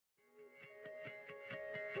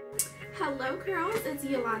Hello girls, it's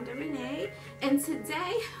Yolanda Renee, and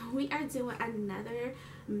today we are doing another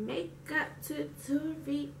makeup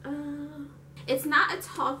tutorial. It's not a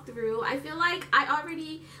talk through. I feel like I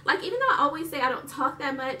already, even though I always say I don't talk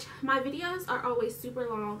that much, my videos are always super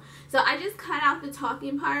long. So I just cut out the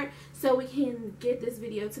talking part so we can get this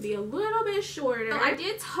video to be a little bit shorter. So I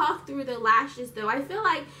did talk through the lashes though. I feel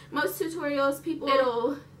like most tutorials,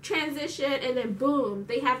 it'll transition and then boom,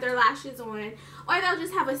 they have their lashes on, or they'll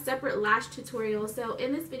just have a separate lash tutorial. So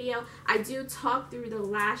in this video I do talk through the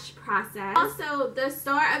lash process. Also, the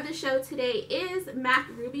star of the show today is MAC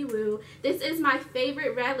Ruby Woo. This is my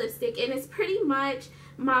favorite red lipstick and it's pretty much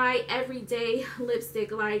my everyday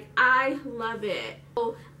lipstick. Like, I love it.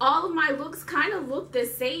 All of my looks kind of look the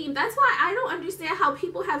same. That's why I don't understand how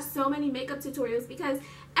people have so many makeup tutorials, because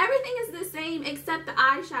everything is the same except the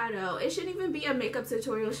eyeshadow. It shouldn't even be a makeup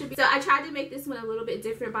tutorial. So I tried to make this one a little bit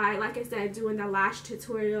different by, like I said, doing the lash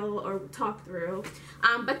tutorial or talk through.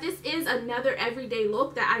 But this is another everyday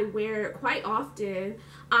look that I wear quite often.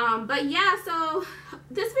 But yeah, so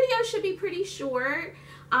this video should be pretty short.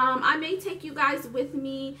 I may take you guys with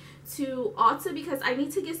me to Ulta because I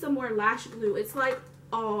need to get some more lash glue. It's like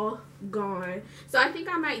all gone, so I think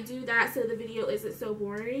I might do that so the video isn't so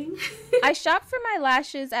boring. I shop for my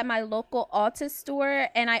lashes at my local Ulta store,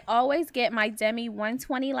 and I always get my DEMI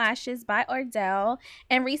 120 lashes by ARDELL,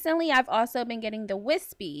 and recently I've also been getting the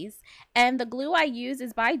Wispies, and the glue I use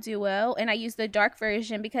is by Duo, and I use the dark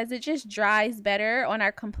version because it just dries better on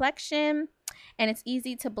our complexion and it's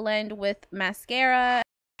easy to blend with mascara.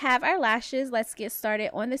 Have our lashes. Let's get started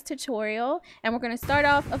on this tutorial, and we're going to start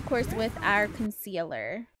off, of course, with our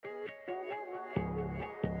concealer.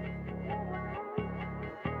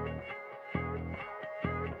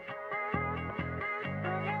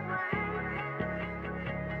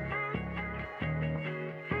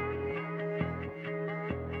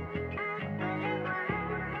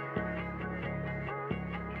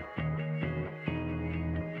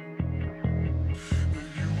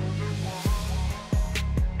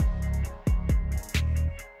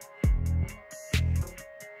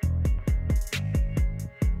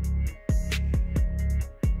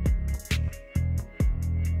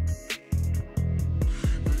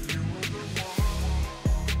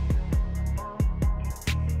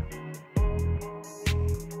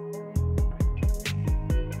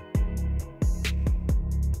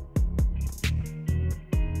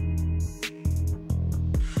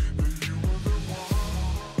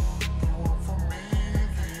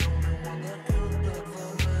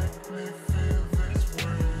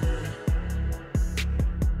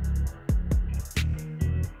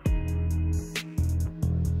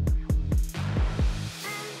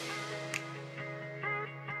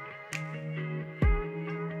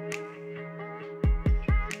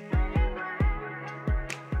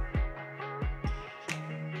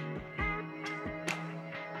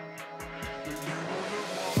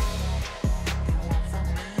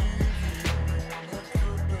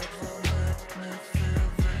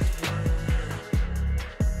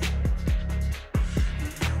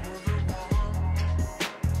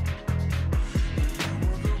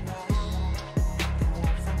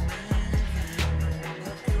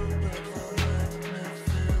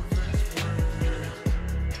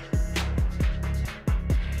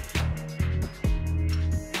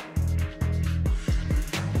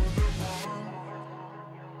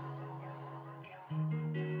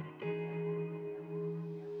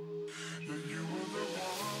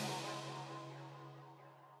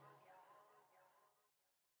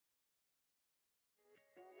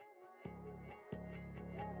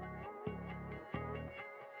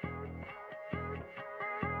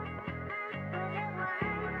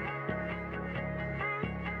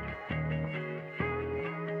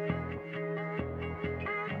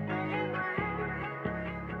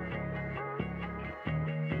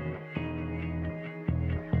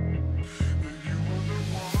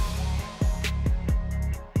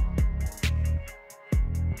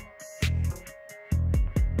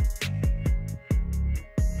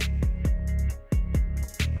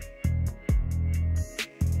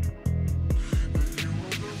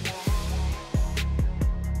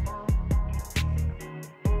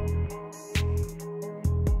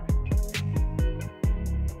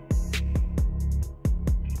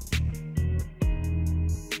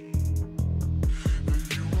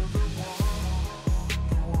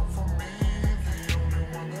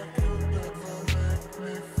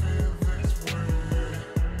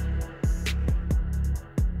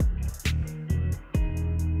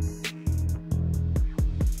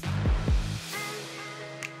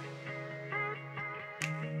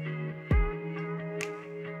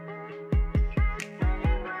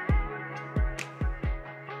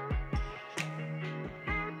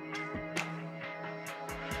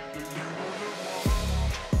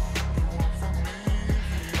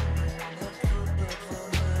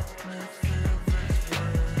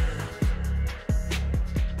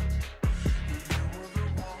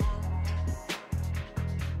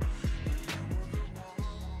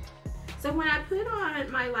 So when I put on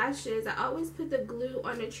my lashes, I always put the glue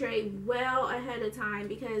on the tray well ahead of time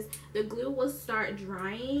because the glue will start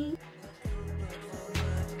drying.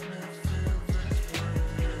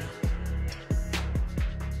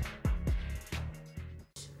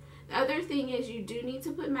 The other thing is you do need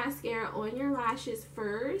to put mascara on your lashes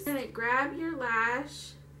first. And then grab your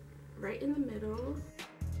lash right in the middle.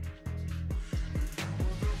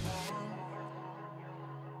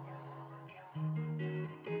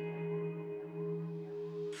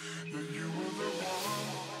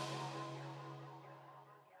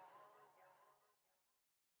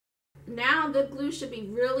 Now the glue should be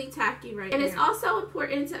really tacky right now. And it's also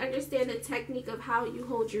important to understand the technique of how you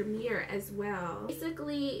hold your mirror as well.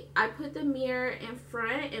 Basically, I put the mirror in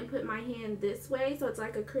front and put my hand this way, so it's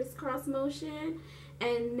like a crisscross motion.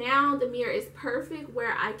 And now the mirror is perfect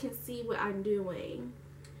where I can see what I'm doing.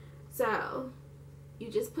 So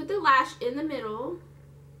you just put the lash in the middle.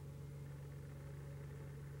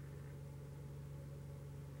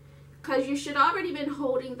 Because you should already been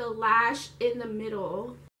holding the lash in the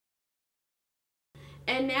middle.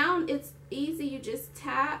 And now it's easy, you just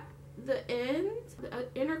tap the end, the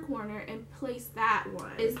inner corner, and place that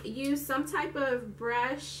one. Is use some type of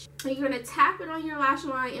brush, and you're gonna tap it on your lash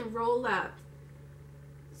line and roll up.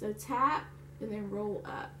 So tap and then roll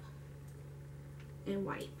up and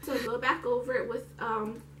wipe. So go back over it with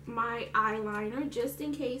my eyeliner just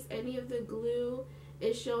in case any of the glue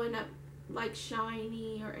is showing up like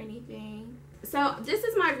shiny or anything. So this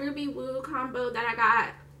is my Ruby Woo combo that I got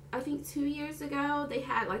I think 2 years ago. They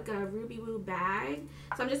had like a Ruby Woo bag.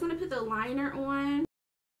 So I'm just going to put the liner on.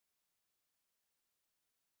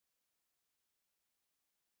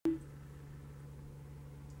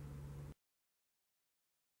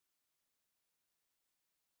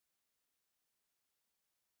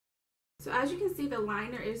 So as you can see, the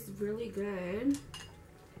liner is really good.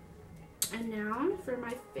 And now for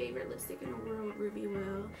my favorite lipstick in the world, Ruby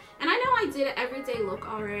Woo. And I know I did an everyday look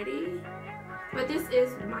already, but this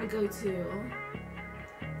is my go-to.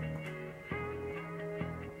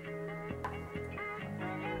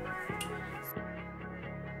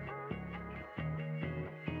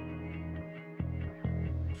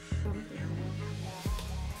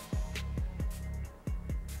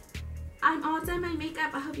 I'm all done my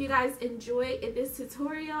makeup. I hope you guys enjoyed this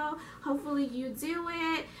tutorial. Hopefully you do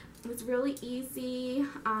it. It's really easy,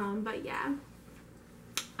 but yeah.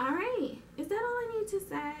 Alright, is that all I need to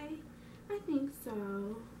say? I think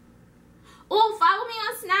so. Oh, follow me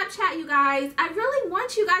on Snapchat, you guys. I really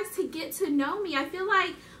want you guys to get to know me. I feel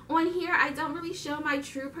like on here I don't really show my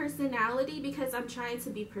true personality because I'm trying to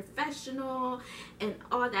be professional and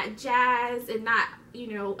all that jazz and not,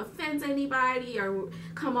 you know, offend anybody or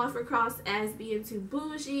come off across as being too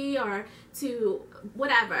bougie or too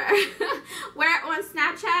whatever. Where on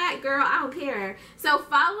Snapchat, girl, I don't care. So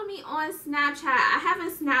follow me on Snapchat. I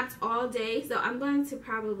haven't snapped all day, so I'm going to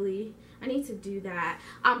probably, I need to do that.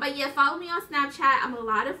 But yeah, follow me on Snapchat. I'm a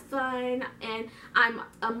lot of fun, and I'm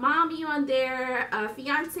a mommy on there, a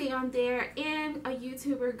fiance on there, and a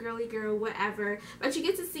YouTuber, girly girl, whatever. But you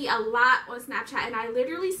get to see a lot on Snapchat, and I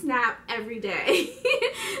literally snap every day.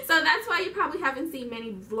 So that's why you probably haven't seen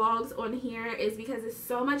many vlogs on here, is because it's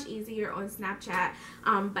so much easier on Snapchat.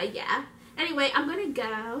 But yeah. Anyway, I'm gonna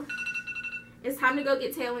go. It's time to go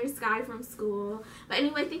get Taylor and Sky from school. But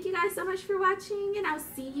anyway, thank you guys so much for watching, and I'll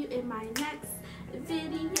see you in my next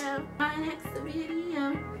video. I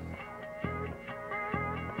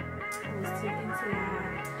was too into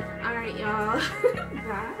that. Alright, y'all.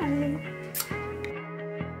 Bye.